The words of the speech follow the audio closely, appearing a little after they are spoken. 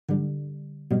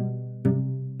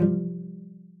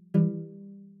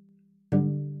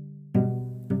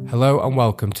Hello and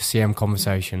welcome to CM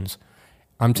Conversations.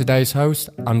 I'm today's host,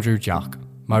 Andrew Jack.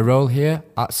 My role here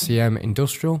at CM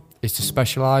Industrial is to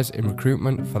specialise in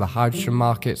recruitment for the hydrogen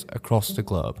markets across the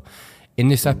globe. In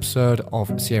this episode of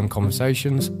CM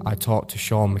Conversations, I talk to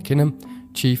Sean MacKinnon,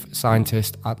 Chief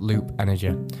Scientist at Loop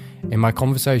Energy. In my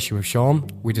conversation with Sean,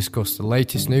 we discuss the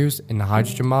latest news in the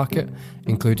hydrogen market,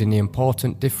 including the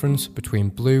important difference between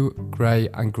blue, grey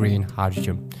and green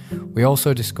hydrogen. We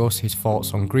also discuss his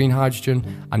thoughts on green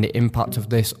hydrogen and the impact of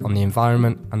this on the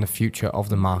environment and the future of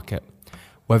the market.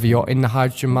 Whether you're in the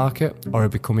hydrogen market or are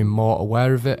becoming more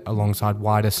aware of it alongside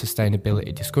wider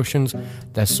sustainability discussions,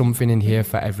 there's something in here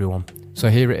for everyone. So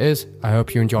here it is. I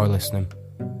hope you enjoy listening.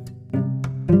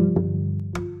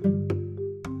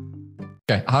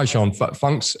 Okay. Hi, Sean.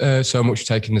 Thanks so much for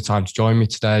taking the time to join me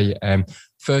today.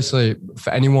 Firstly,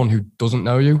 for anyone who doesn't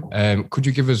know you, could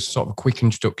you give us sort of a quick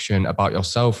introduction about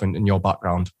yourself and your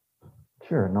background?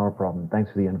 Sure, not a problem.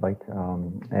 Thanks for the invite.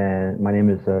 And my name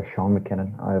is Sean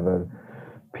MacKinnon. I have a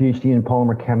PhD in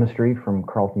polymer chemistry from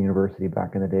Carleton University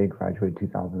back in the day, graduated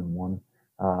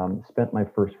 2001. Spent my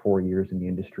first 4 years in the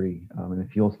industry, in the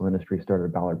fuel cell industry, started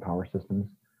at Ballard Power Systems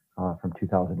from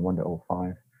 2001 to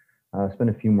 2005. Spent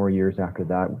a few more years after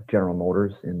that with General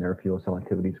Motors in their fuel cell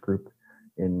activities group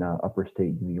in upper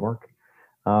state New York.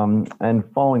 And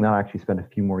following that, I actually spent a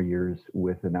few more years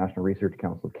with the National Research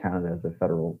Council of Canada as a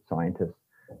federal scientist,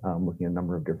 looking at a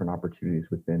number of different opportunities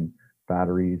within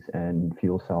batteries and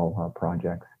fuel cell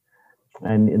projects.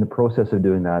 And in the process of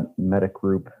doing that, met a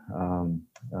group,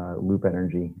 Loop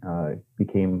Energy,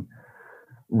 became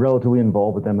relatively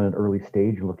involved with them at an early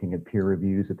stage, looking at peer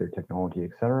reviews of their technology,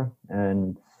 et cetera.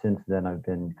 And since then, I've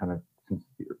been since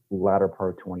the latter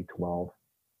part of 2012,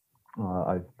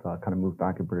 I've kind of moved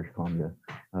back to British Columbia.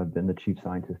 I've been the chief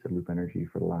scientist at Loop Energy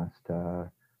for the last,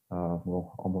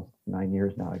 almost 9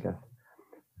 years now, I guess.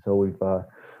 So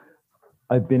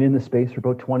I've been in the space for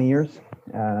about 20 years,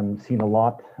 seen a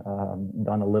lot,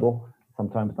 done a little,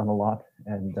 sometimes done a lot,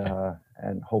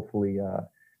 and hopefully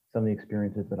some of the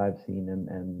experiences that I've seen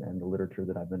and the literature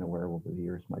that I've been aware of over the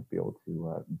years might be able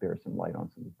to bear some light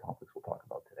on some of the topics we'll talk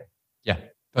about today. Yeah,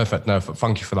 perfect. No,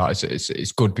 thank you for that.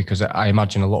 It's good because I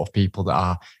imagine a lot of people that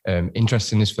are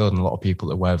interested in this field and a lot of people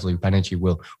that are aware of Loop Energy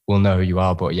will know who you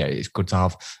are. But yeah, it's good to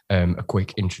have a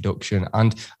quick introduction.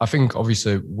 And I think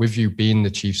obviously with you being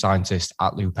the chief scientist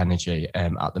at Loop Energy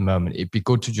at the moment, it'd be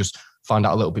good to just find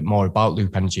out a little bit more about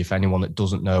Loop Energy for anyone that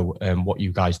doesn't know what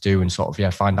you guys do, and sort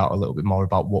of find out a little bit more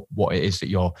about what it is that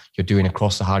you're doing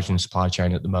across the hydrogen supply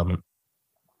chain at the moment.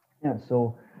 Yeah,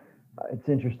 so it's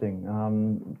interesting.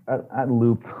 At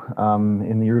Loop,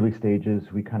 in the early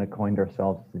stages, we kind of coined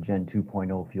ourselves as the Gen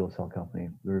 2.0 fuel cell company.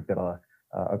 We've got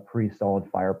a pretty solid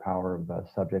firepower of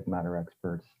subject matter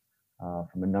experts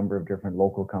from a number of different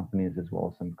local companies, as well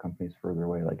as some companies further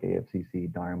away like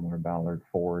AFCC, Daimler, Ballard,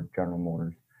 Ford, General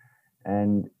Motors.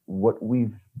 And what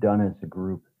we've done as a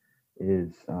group is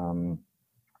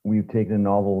we've taken a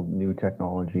novel new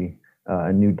technology,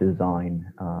 a new design,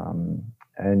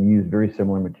 and use very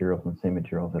similar materials and the same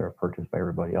materials that are purchased by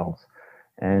everybody else.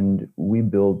 And we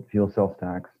build fuel cell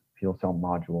stacks, fuel cell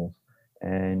modules,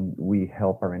 and we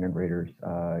help our integrators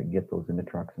get those into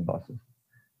trucks and buses.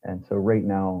 And so right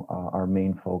now, our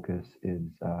main focus is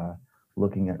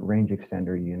looking at range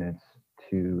extender units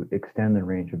to extend the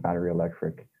range of battery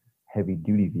electric heavy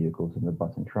duty vehicles in the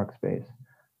bus and truck space.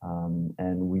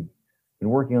 And we've been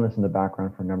working on this in the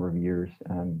background for a number of years,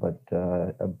 but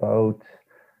about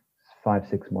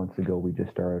 5-6 months ago, we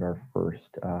just started our first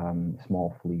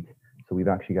small fleet. So we've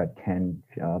actually got 10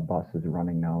 buses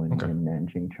running now in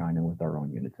Nanjing, China, with our own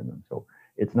units in them. So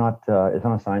it's not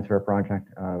a science fair project.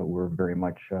 We're very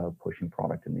much pushing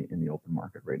product in the open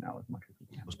market right now as much as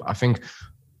we can. I think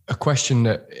a question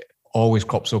that always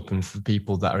crops up, and for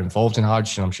people that are involved in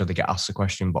hydrogen, I'm sure they get asked the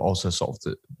question, but also sort of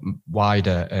the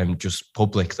wider just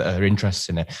public that are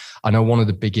interested in it. I know one of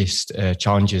the biggest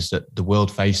challenges that the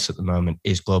world faces at the moment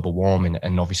is global warming,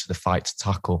 and obviously the fight to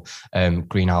tackle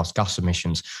greenhouse gas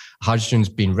emissions. Hydrogen's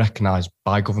been recognised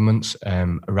by governments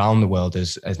around the world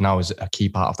as now as a key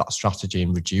part of that strategy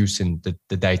in reducing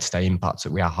the day-to-day impacts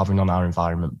that we are having on our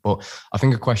environment. But I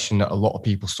think a question that a lot of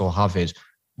people still have is,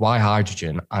 why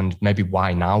hydrogen, and maybe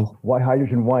why now? Why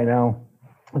hydrogen? Why now?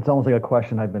 It's almost like a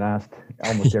question I've been asked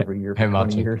almost every year for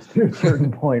 20 years to a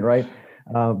certain point, right?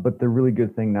 But the really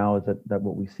good thing now is that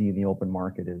what we see in the open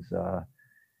market is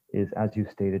as you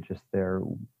stated just there,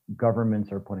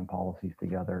 governments are putting policies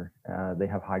together. They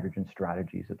have hydrogen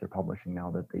strategies that they're publishing now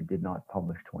that they did not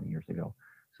publish 20 years ago.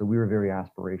 So we were very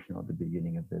aspirational at the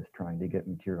beginning of this, trying to get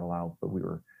material out, but we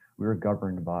were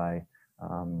governed by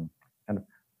kind of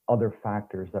other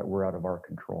factors that were out of our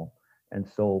control. And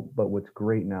so, but what's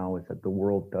great now is that the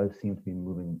world does seem to be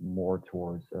moving more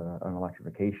towards an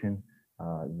electrification.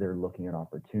 They're looking at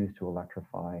opportunities to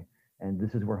electrify, and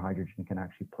this is where hydrogen can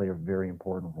actually play a very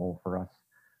important role for us.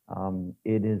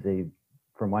 It is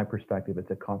from my perspective,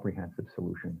 it's a comprehensive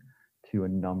solution to a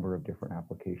number of different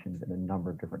applications in a number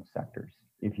of different sectors.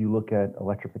 If you look at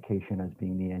electrification as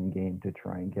being the end game to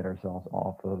try and get ourselves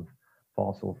off of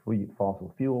fossil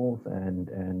fuels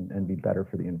and be better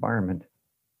for the environment,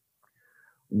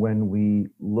 when we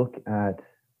look at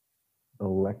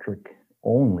electric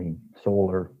only,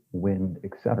 solar, wind,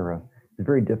 etc., it's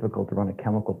very difficult to run a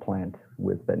chemical plant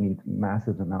that needs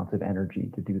massive amounts of energy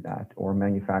to do that, or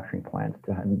manufacturing plants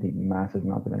to need massive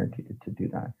amounts of energy to do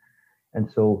that. And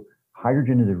so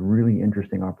hydrogen is a really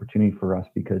interesting opportunity for us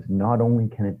because not only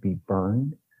can it be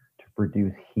burned to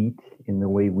produce heat in the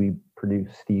way we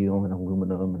produce steel and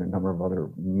aluminum and a number of other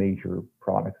major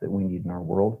products that we need in our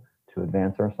world to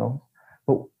advance ourselves,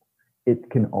 but it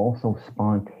can also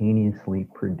spontaneously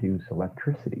produce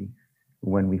electricity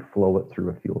when we flow it through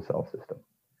a fuel cell system.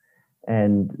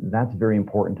 And that's very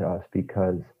important to us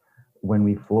because when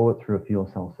we flow it through a fuel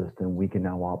cell system, we can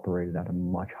now operate it at a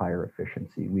much higher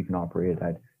efficiency. We can operate it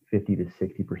at 50 to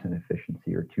 60%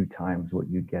 efficiency, or 2 times what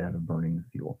you get out of burning the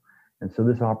fuel. And so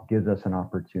this gives us an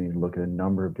opportunity to look at a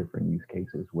number of different use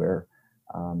cases where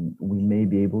we may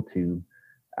be able to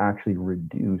actually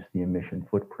reduce the emission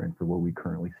footprint for what we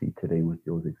currently see today with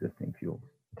those existing fuels.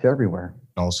 It's everywhere.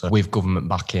 Also, with government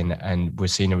backing, and we're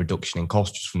seeing a reduction in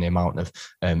costs just from the amount of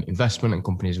investment and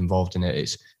companies involved in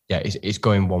it. It's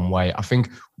going one way. I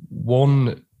think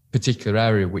one particular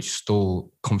area which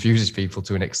still confuses people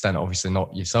to an extent, obviously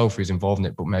not yourself who's involved in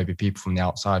it, but maybe people from the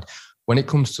outside, when it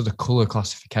comes to the colour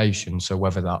classification, so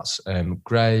whether that's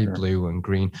grey, Sure. blue and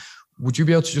green, would you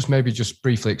be able to just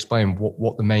briefly explain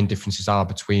what the main differences are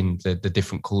between the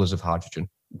different colours of hydrogen?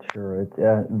 Sure. It's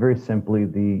very simply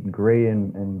the gray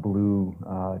and blue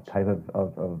type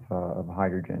of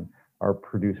hydrogen are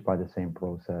produced by the same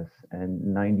process, and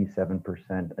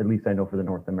 97%, at least I know for the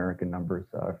North American numbers,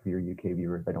 for your UK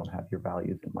viewers, I don't have your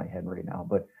values in my head right now,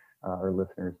 but our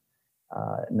listeners,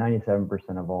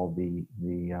 97% of all the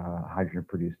hydrogen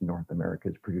produced in North America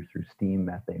is produced through steam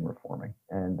methane reforming.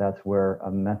 And that's where a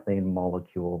methane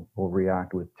molecule will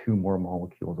react with 2 more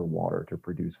molecules of water to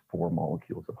produce 4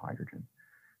 molecules of hydrogen.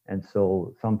 And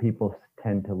so some people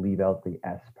tend to leave out the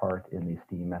S part in the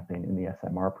steam methane in the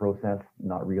SMR process,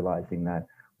 not realizing that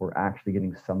we're actually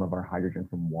getting some of our hydrogen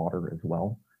from water as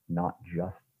well, not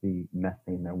just the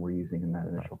methane that we're using in that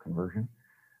initial conversion.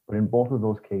 But in both of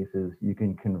those cases, you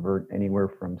can convert anywhere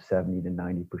from 70 to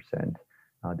 90%,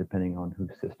 depending on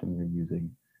whose system you're using,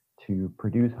 to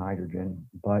produce hydrogen,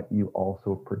 but you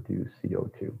also produce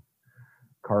CO2.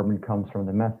 Carbon comes from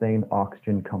the methane,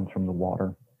 oxygen comes from the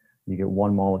water. You get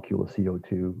 1 molecule of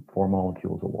CO2, 4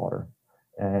 molecules of water.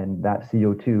 And that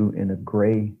CO2 in a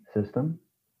gray system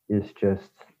is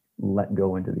just let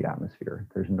go into the atmosphere.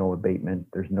 There's no abatement.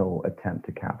 There's no attempt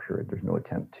to capture it. There's no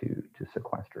attempt to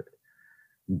sequester it.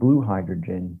 Blue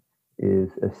hydrogen is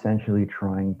essentially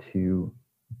trying to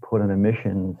put an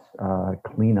emissions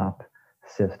cleanup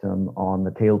system on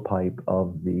the tailpipe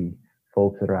of the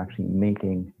folks that are actually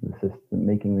making the system,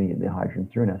 making the hydrogen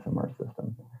through an SMR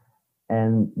system.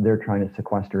 And they're trying to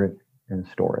sequester it and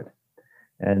store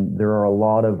it. And there are a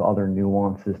lot of other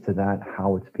nuances to that,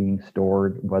 how it's being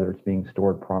stored, whether it's being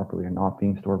stored properly or not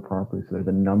being stored properly. So there's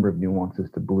a number of nuances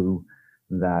to blue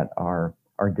that are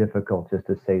difficult just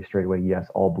to say straight away, yes,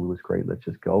 all blue is great, let's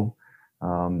just go.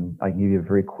 I can give you a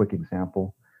very quick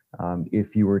example.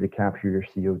 If you were to capture your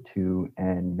CO2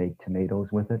 and make tomatoes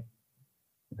with it,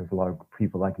 there's a lot of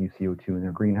people like use CO2 in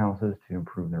their greenhouses to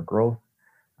improve their growth.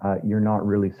 You're not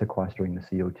really sequestering the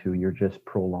CO2, you're just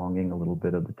prolonging a little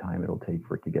bit of the time it'll take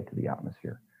for it to get to the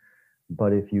atmosphere.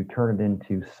 But if you turn it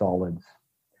into solids,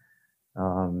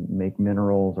 make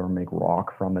minerals or make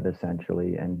rock from it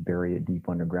essentially and bury it deep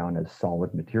underground as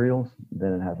solid materials,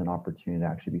 then it has an opportunity to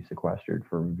actually be sequestered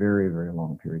for very, very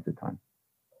long periods of time.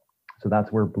 So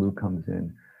that's where blue comes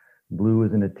in. Blue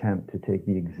is an attempt to take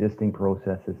the existing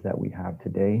processes that we have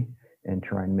today and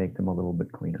try and make them a little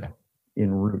bit cleaner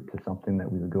en route to something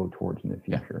that we would go towards in the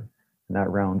future. And that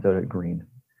rounds out at green.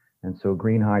 And so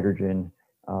green hydrogen,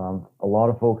 a lot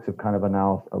of folks have kind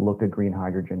of looked at green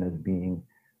hydrogen as being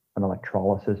an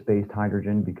electrolysis-based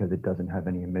hydrogen because it doesn't have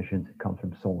any emissions. It comes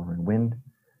from solar and wind.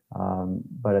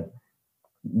 But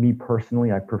me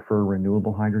personally, I prefer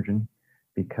renewable hydrogen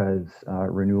because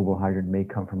renewable hydrogen may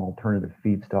come from alternative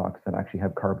feedstocks that actually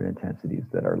have carbon intensities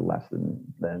that are less than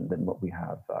what we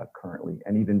have currently,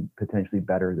 and even potentially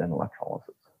better than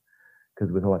electrolysis.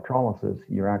 Because with electrolysis,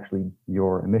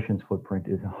 your emissions footprint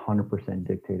is 100%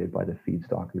 dictated by the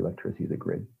feedstock, the electricity of the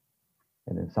grid.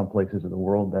 And in some places of the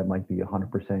world, that might be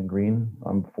 100% green.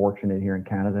 I'm fortunate here in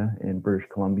Canada, in British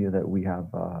Columbia, that we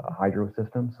have a hydro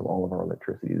system, so all of our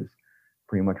electricity is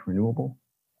pretty much renewable.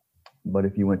 But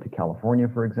if you went to California,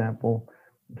 for example,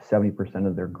 70%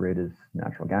 of their grid is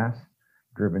natural gas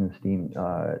driven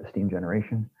steam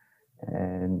generation.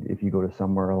 And if you go to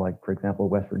somewhere like, for example,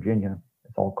 West Virginia,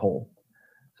 it's all coal.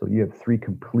 So you have three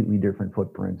completely different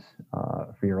footprints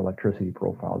for your electricity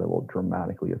profile that will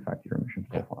dramatically affect your emissions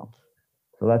profile.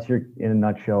 So that's in a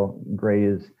nutshell. Gray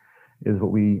is what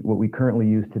we currently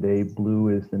use today. Blue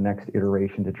is the next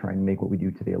iteration to try and make what we do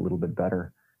today a little bit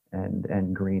better.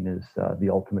 And green is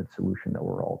the ultimate solution that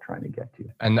we're all trying to get to.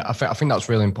 And I think that's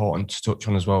really important to touch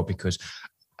on as well, because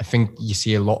I think you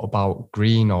see a lot about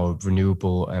green or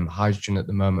renewable hydrogen at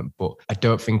the moment, but I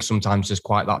don't think sometimes there's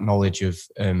quite that knowledge of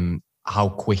how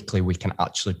quickly we can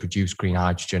actually produce green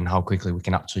hydrogen, how quickly we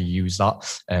can actually use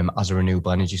that as a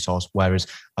renewable energy source. Whereas,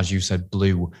 as you said,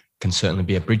 blue can certainly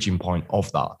be a bridging point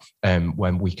of that,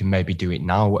 when we can maybe do it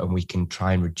now and we can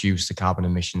try and reduce the carbon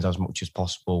emissions as much as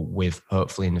possible, with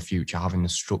hopefully in the future having the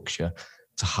structure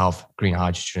to have green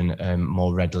hydrogen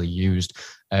more readily used.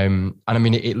 And I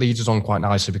mean, it leads us on quite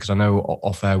nicely, because I know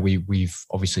off air we've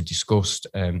obviously discussed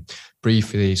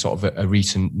briefly sort of a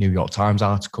recent New York Times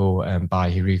article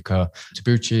by Hiroki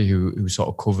Tabuchi, who sort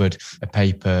of covered a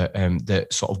paper that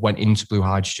sort of went into blue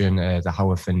hydrogen, the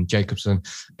Howarth and Jacobson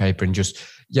paper. And just,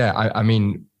 I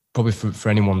mean, probably for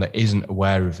anyone that isn't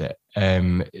aware of it,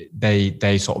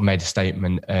 they sort of made a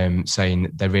statement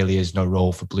saying there really is no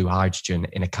role for blue hydrogen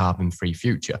in a carbon-free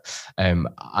future. And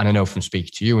I know from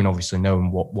speaking to you and obviously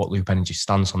knowing what Loop Energy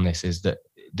stance on this is, that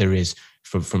there is,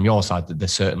 from your side, that there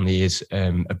certainly is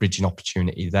a bridging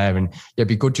opportunity there. And it'd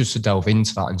be good just to delve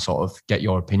into that and sort of get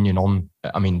your opinion on,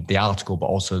 I mean, the article, but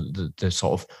also the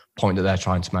sort of point that they're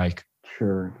trying to make.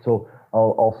 Sure. So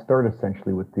I'll start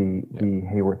essentially with the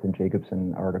Hayworth and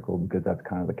Jacobson article, because that's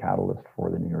kind of the catalyst for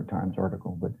the New York Times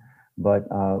article. But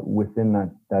within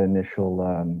that initial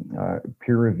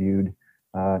peer-reviewed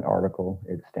article,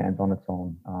 it stands on its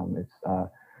own.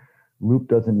 Loop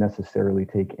doesn't necessarily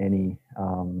take any.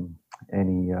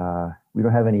 We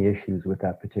don't have any issues with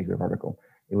that particular article.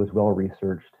 It was well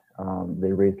researched.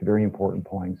 They raised very important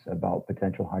points about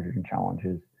potential hydrogen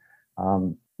challenges.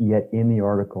 Yet in the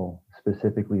article,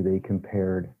 specifically, they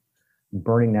compared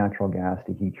burning natural gas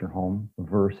to heat your home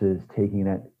versus taking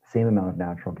that same amount of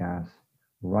natural gas,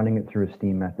 running it through a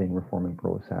steam methane reforming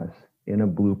process in a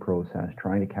blue process,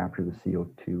 trying to capture the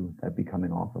CO2 that'd be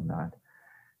coming off of that,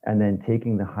 and then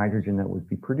taking the hydrogen that would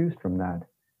be produced from that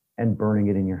and burning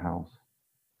it in your house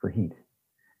for heat.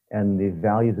 And the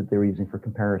values that they were using for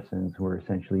comparisons were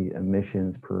essentially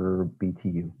emissions per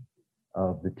BTU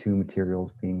of the two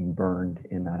materials being burned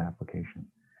in that application.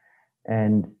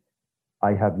 And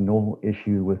I have no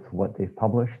issue with what they've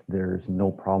published. There's no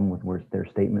problem with their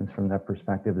statements from that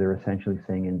perspective. They're essentially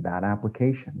saying in that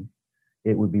application,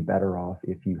 it would be better off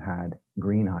if you had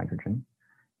green hydrogen.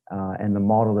 And the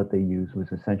model that they used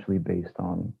was essentially based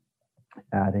on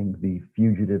adding the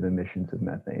fugitive emissions of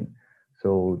methane.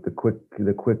 So the quick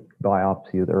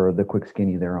biopsy, or the quick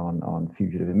skinny there on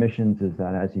fugitive emissions, is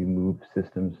that as you move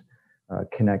systems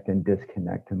connect and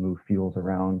disconnect to move fuels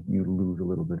around, you lose a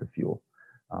little bit of fuel.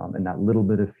 And that little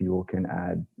bit of fuel can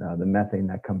add, the methane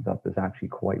that comes up is actually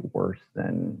quite a bit worse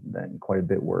than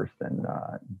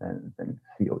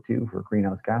CO2 for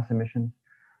greenhouse gas emissions.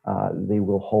 They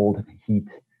will hold heat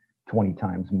 20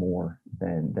 times more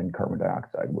than carbon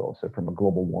dioxide will. So from a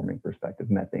global warming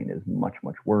perspective, methane is much,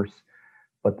 much worse.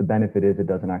 But the benefit is it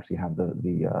doesn't actually have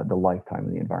the lifetime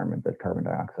of the environment that carbon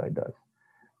dioxide does.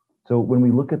 So when we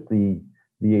look at the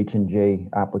H&J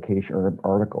application or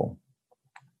article,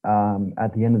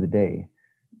 at the end of the day,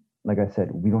 like I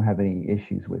said, we don't have any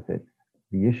issues with it.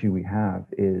 The issue we have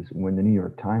is when the New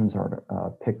York Times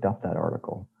picked up that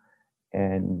article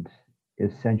and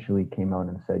essentially came out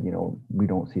and said, we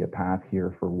don't see a path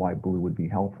here for why blue would be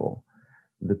helpful.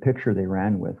 The picture they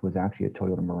ran with was actually a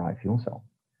Toyota Mirai fuel cell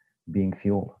being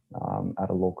fueled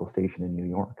at a local station in New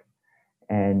York.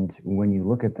 And when you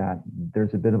look at that,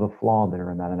 there's a bit of a flaw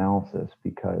there in that analysis,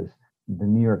 because the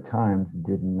New York Times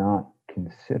did not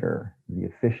consider the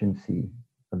efficiency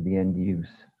of the end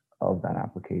use of that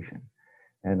application.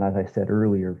 And as I said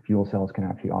earlier, fuel cells can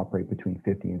actually operate between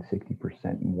 50 and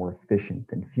 60% more efficient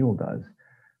than fuel does,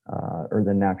 or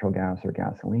than natural gas or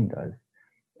gasoline does.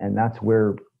 And that's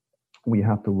where we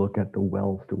have to look at the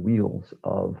wells to wheels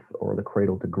or the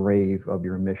cradle to grave of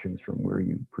your emissions, from where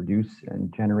you produce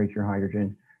and generate your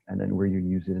hydrogen, and then where you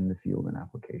use it in the field and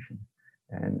application.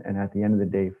 And at the end of the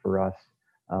day, for us,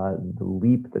 the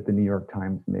leap that the New York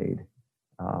Times made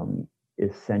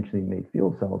essentially made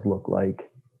fuel cells look like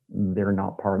they're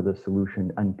not part of the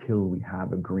solution until we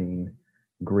have a green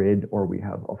grid or we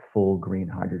have a full green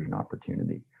hydrogen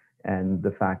opportunity. And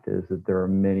the fact is that there are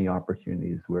many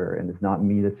opportunities where, and it's not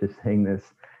me that's just saying this,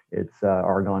 it's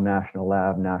Argonne National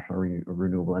Lab, National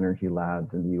Renewable Energy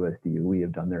Labs, and the USDOE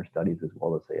have done their studies as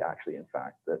well to say actually, in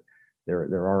fact, that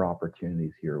there are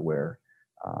opportunities here where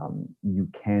you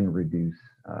can reduce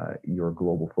your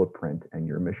global footprint and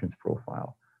your emissions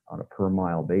profile on a per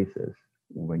mile basis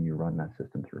when you run that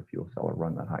system through a fuel cell or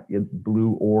run that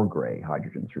blue or gray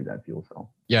hydrogen through that fuel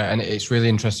cell. Yeah, and it's really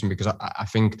interesting because I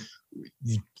think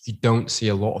you don't see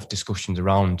a lot of discussions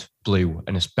around blue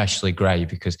and especially grey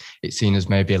because it's seen as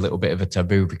maybe a little bit of a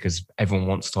taboo because everyone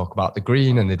wants to talk about the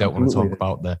green and they don't want to talk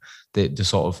about the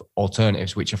sort of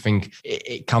alternatives, which I think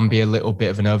it can be a little bit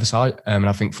of an oversight. And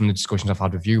I think from the discussions I've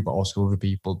had with you, but also other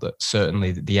people, that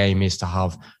certainly the aim is to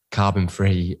have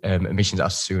carbon-free emissions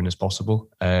as soon as possible.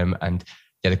 And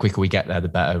yeah, the quicker we get there, the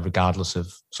better, regardless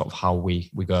of sort of how we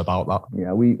go about that.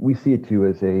 Yeah, we see it too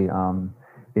as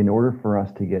in order for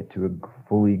us to get to a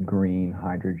fully green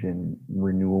hydrogen,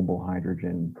 renewable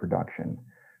hydrogen production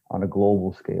on a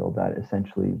global scale that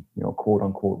essentially, quote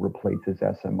unquote, replaces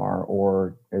SMR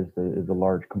or is a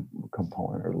large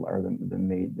component or the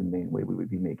main way we would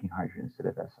be making hydrogen instead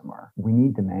of SMR. We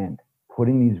need demand.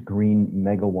 Putting these green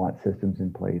megawatt systems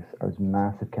in place is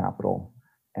massive capital,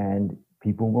 and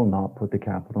people will not put the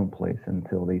capital in place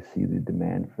until they see the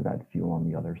demand for that fuel on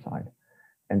the other side.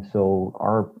 And so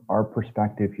our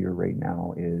perspective here right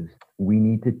now is we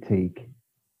need to take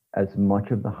as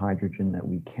much of the hydrogen that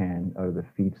we can out of the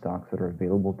feedstocks that are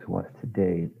available to us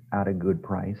today at a good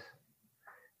price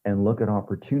and look at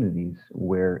opportunities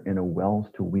where in a wells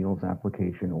to wheels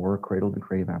application or a cradle to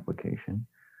grave application,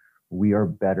 we are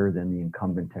better than the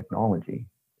incumbent technology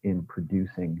in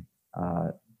producing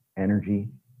energy,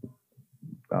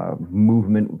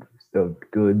 movement of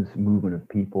goods, movement of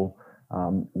people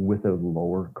with a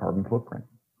lower carbon footprint.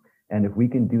 And if we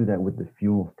can do that with the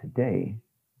fuels today,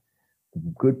 the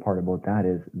good part about that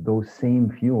is those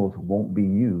same fuels won't be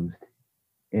used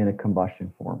in a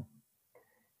combustion form.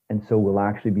 And so we'll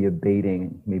actually be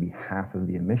abating maybe half of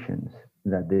the emissions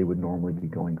that they would normally be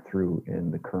going through in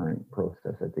the current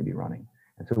process that they'd be running.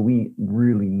 And so we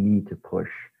really need to push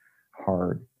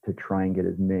hard to try and get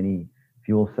as many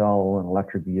fuel cell and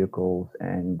electric vehicles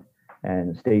and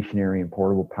stationary and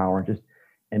portable power,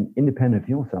 and independent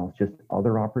fuel cells, just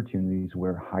other opportunities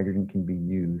where hydrogen can be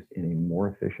used in a more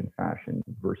efficient fashion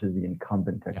versus the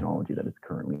incumbent technology that is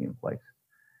currently in place.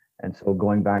 And so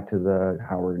going back to the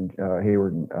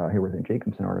Hayworth and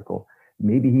Jacobson article,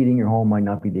 maybe heating your home might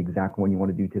not be the exact one you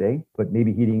want to do today, but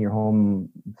maybe heating your home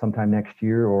sometime next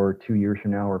year or 2 years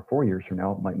from now or 4 years from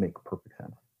now might make perfect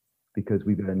sense, because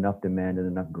we've got enough demand and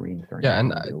enough green starting. Yeah,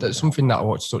 and that's something that I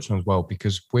want to touch on as well,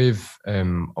 because with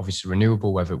obviously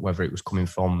renewable, whether it was coming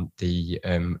from the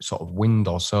sort of wind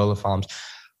or solar farms,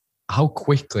 how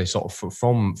quickly, sort of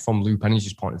from Loop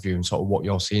Energy's point of view and sort of what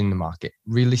you're seeing in the market,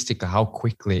 realistically, how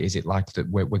quickly is it likely that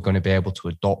we're going to be able to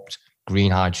adopt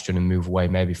green hydrogen and move away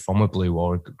maybe from a blue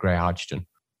or a grey hydrogen?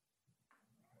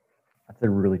 That's a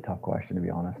really tough question, to be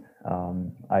honest.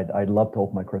 I'd love to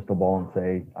open my crystal ball and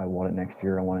say, I want it next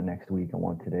year, I want it next week, I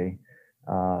want it today.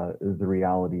 The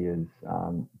reality is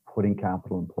putting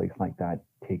capital in place like that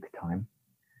takes time.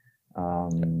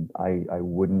 I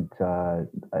wouldn't, but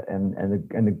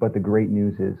the great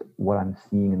news is what I'm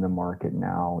seeing in the market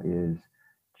now is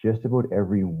just about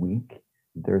every week,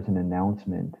 there's an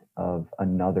announcement of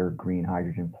another green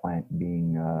hydrogen plant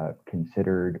being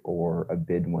considered, or a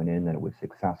bid went in that it was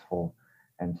successful.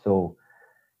 And so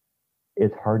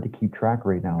it's hard to keep track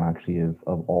right now, actually, of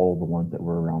all the ones that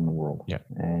were around the world. Yeah.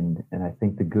 And I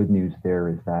think the good news there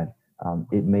is that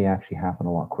it may actually happen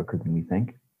a lot quicker than we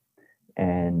think.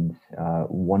 And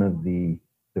one of the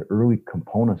early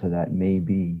components of that may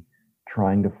be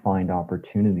trying to find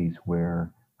opportunities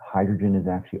where hydrogen is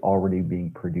actually already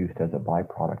being produced as a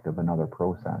byproduct of another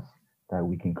process, that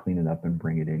we can clean it up and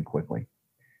bring it in quickly.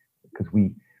 Because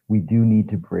we do need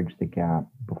to bridge the gap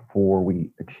before we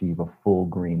achieve a full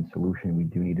green solution. We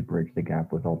do need to bridge the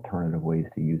gap with alternative ways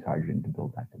to use hydrogen to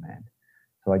build that demand.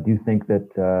 So I do think that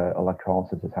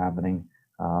electrolysis is happening.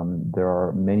 There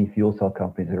are many fuel cell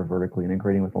companies that are vertically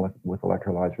integrating with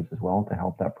electrolyzers as well to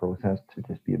help that process to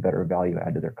just be a better value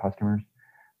add to their customers.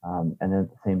 And then at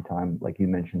the same time, like you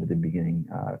mentioned at the beginning,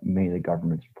 many of the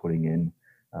governments are putting in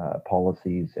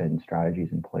policies and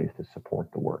strategies in place to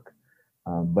support the work.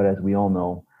 But as we all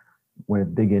know,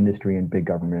 when big industry and big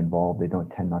government involved, they don't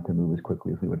tend not to move as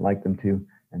quickly as we would like them to.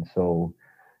 And so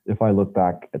if I look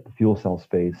back at the fuel cell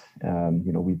space,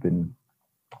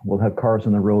 we'll have cars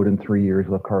on the road in 3 years,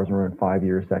 we'll have cars on the road in 5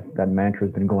 years. That mantra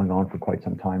has been going on for quite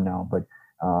some time now, but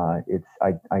I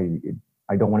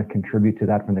don't want to contribute to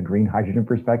that from the green hydrogen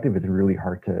perspective. It's really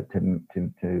hard to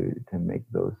make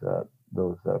those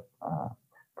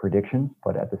predictions,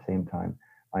 but at the same time,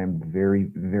 I am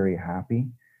very, very happy,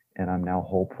 and I'm now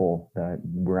hopeful that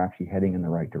we're actually heading in the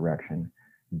right direction,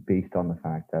 based on the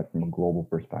fact that from a global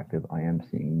perspective, I am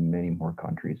seeing many more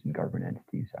countries and government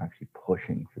entities actually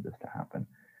pushing for this to happen,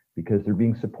 because they're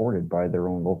being supported by their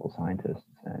own local scientists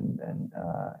and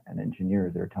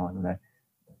engineers. They're telling them that,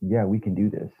 yeah, we can do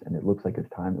this, and it looks like it's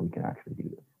time that we can actually do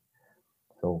this.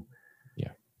 So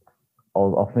yeah,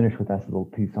 I'll finish with that little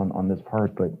piece on this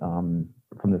part, but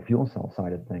from the fuel cell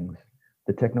side of things,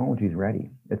 the technology is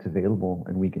ready, it's available,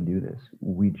 and we can do this.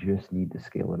 We just need to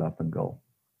scale it up and go.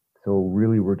 So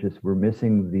really, we're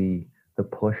missing the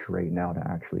push right now to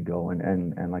actually go.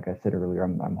 And like I said earlier,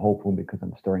 I'm hopeful because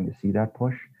I'm starting to see that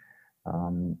push.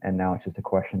 And now it's just a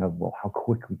question of, well, how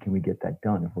quickly can we get that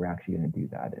done if we're actually going to do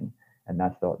that? And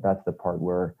that's the part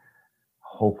where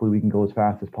hopefully we can go as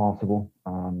fast as possible.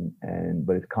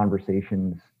 But it's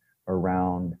conversations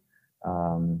around,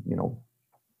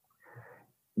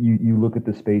 you look at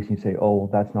the space and you say, oh,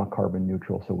 that's not carbon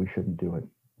neutral, so we shouldn't do it.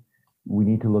 We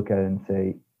need to look at it and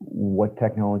say, what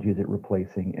technology is it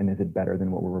replacing, and is it better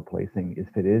than what we're replacing? If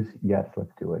it is, yes,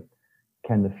 let's do it.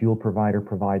 Can the fuel provider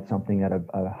provide something at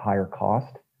a higher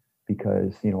cost?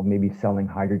 Because maybe selling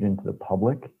hydrogen to the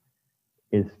public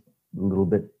is a little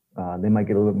bit, they might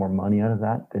get a little bit more money out of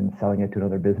that than selling it to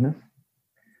another business.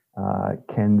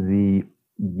 Can the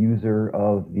user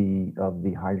of the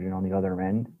hydrogen on the other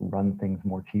end run things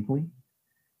more cheaply?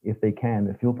 If they can,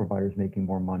 the fuel provider is making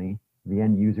more money, the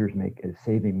end users is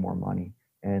saving more money,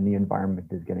 and the environment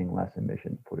is getting less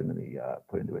emissions put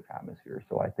into its atmosphere.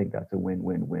 So I think that's a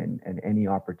win-win-win, and any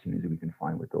opportunity we can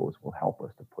find with those will help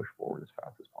us to push forward as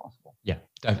fast as possible. Yeah,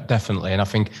 definitely. And I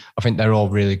think they're all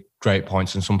really great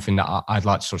points, and something that I'd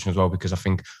like to touch on as well, because I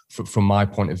think from my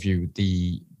point of view,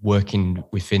 the working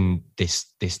within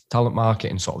this talent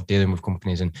market and sort of dealing with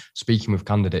companies and speaking with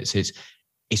candidates,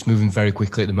 it's moving very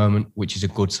quickly at the moment, which is a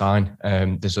good sign.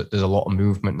 There's a lot of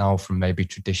movement now from maybe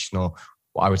traditional,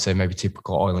 what I would say maybe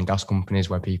typical oil and gas companies,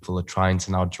 where people are trying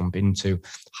to now jump into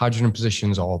hydrogen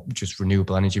positions or just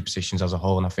renewable energy positions as a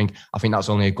whole. And I think that's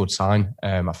only a good sign.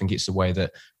 I think it's the way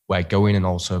that we're going, and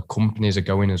also companies are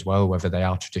going as well, whether they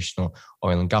are traditional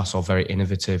oil and gas or very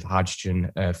innovative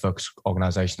hydrogen focused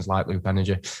organizations like Loop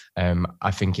Energy.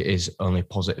 I think it is only a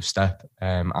positive step.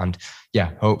 And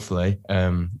yeah, hopefully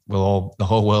the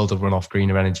whole world will run off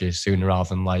greener energy sooner rather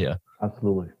than later.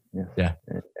 Absolutely. Yes. Yeah.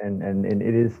 And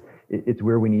it's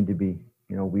where we need to be.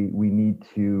 We need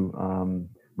to,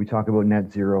 we talk about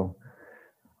net zero.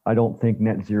 I don't think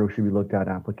net zero should be looked at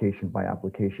application by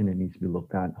application. It needs to be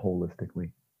looked at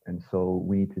holistically. And so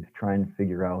we need to try and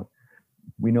figure out,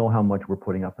 we know how much we're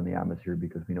putting up in the atmosphere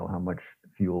because we know how much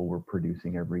fuel we're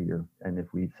producing every year. And if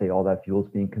we say all that fuel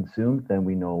is being consumed, then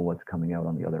we know what's coming out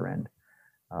on the other end.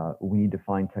 We need to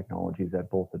find technologies that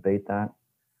both abate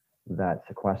that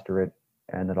sequester it,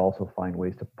 and that also find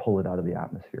ways to pull it out of the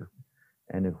atmosphere.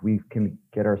 And if we can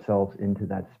get ourselves into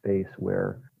that space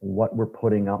where what we're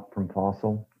putting up from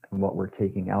fossil and what we're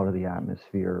taking out of the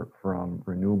atmosphere from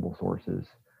renewable sources,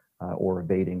 or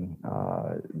abating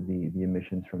the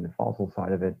emissions from the fossil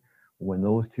side of it, when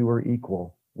those two are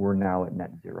equal, we're now at net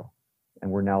zero.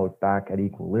 And we're now back at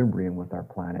equilibrium with our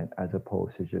planet, as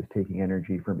opposed to just taking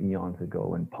energy from eons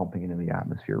ago and pumping it in the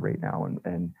atmosphere right now.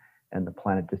 And the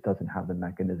planet just doesn't have the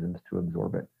mechanisms to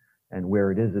absorb it. And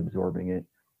where it is absorbing it,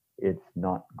 it's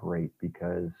not great,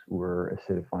 because we're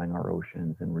acidifying our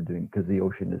oceans, and because the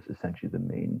ocean is essentially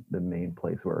the main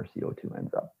place where our CO2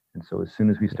 ends up. And so as soon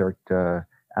as we start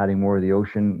adding more of the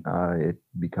ocean, it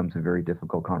becomes a very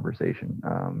difficult conversation,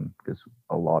 because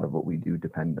a lot of what we do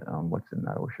depend on what's in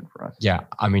that ocean for us. Yeah,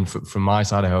 I mean, from my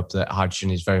side, I hope that hydrogen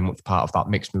is very much part of that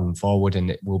mix moving forward, and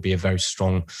it will be a very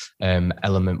strong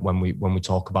element when we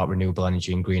talk about renewable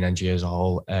energy and green energy as a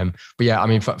whole. But yeah, I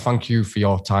mean, thank you for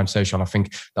your time today, Sean. I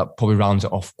think that probably rounds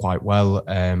it off quite well.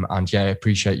 And yeah, I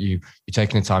appreciate you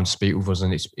taking the time to speak with us,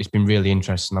 and it's been really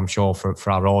interesting. I'm sure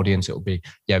for our audience, it'll be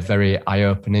very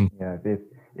eye-opening. Yeah,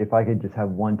 if I could just have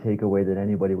one takeaway that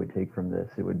anybody would take from this,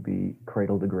 it would be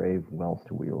cradle to grave, wells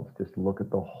to wheels. Just look at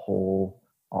the whole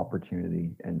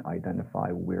opportunity and identify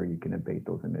where you can abate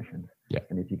those emissions. Yeah.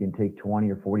 And if you can take 20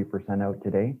 or 40% out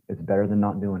today, it's better than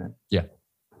not doing it. Yeah.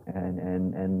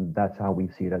 And that's how we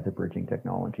see it as a bridging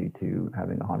technology to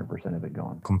having 100% of it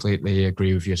gone. Completely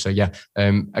agree with you. So yeah,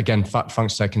 again, thanks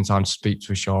for taking time to speak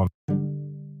to us, Sean.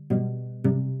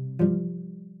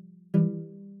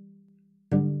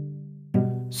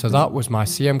 So that was my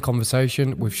CM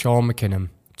conversation with Sean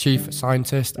MacKinnon, Chief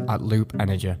Scientist at Loop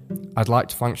Energy. I'd like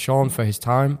to thank Sean for his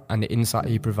time and the insight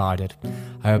he provided.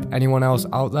 I hope anyone else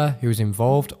out there who is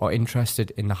involved or interested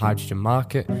in the hydrogen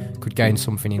market could gain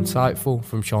something insightful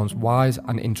from Sean's wise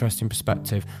and interesting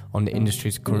perspective on the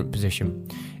industry's current position.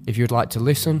 If you'd like to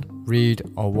listen, read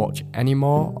or watch any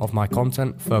more of my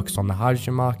content focused on the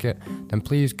hydrogen market, then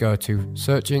please go to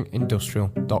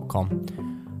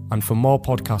searchingindustrial.com. And for more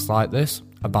podcasts like this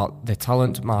about the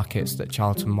talent markets that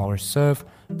Charlton Morris serve,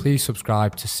 please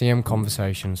subscribe to CM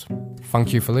Conversations.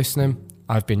 Thank you for listening.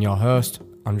 I've been your host,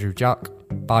 Andrew Jack.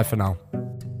 Bye for now.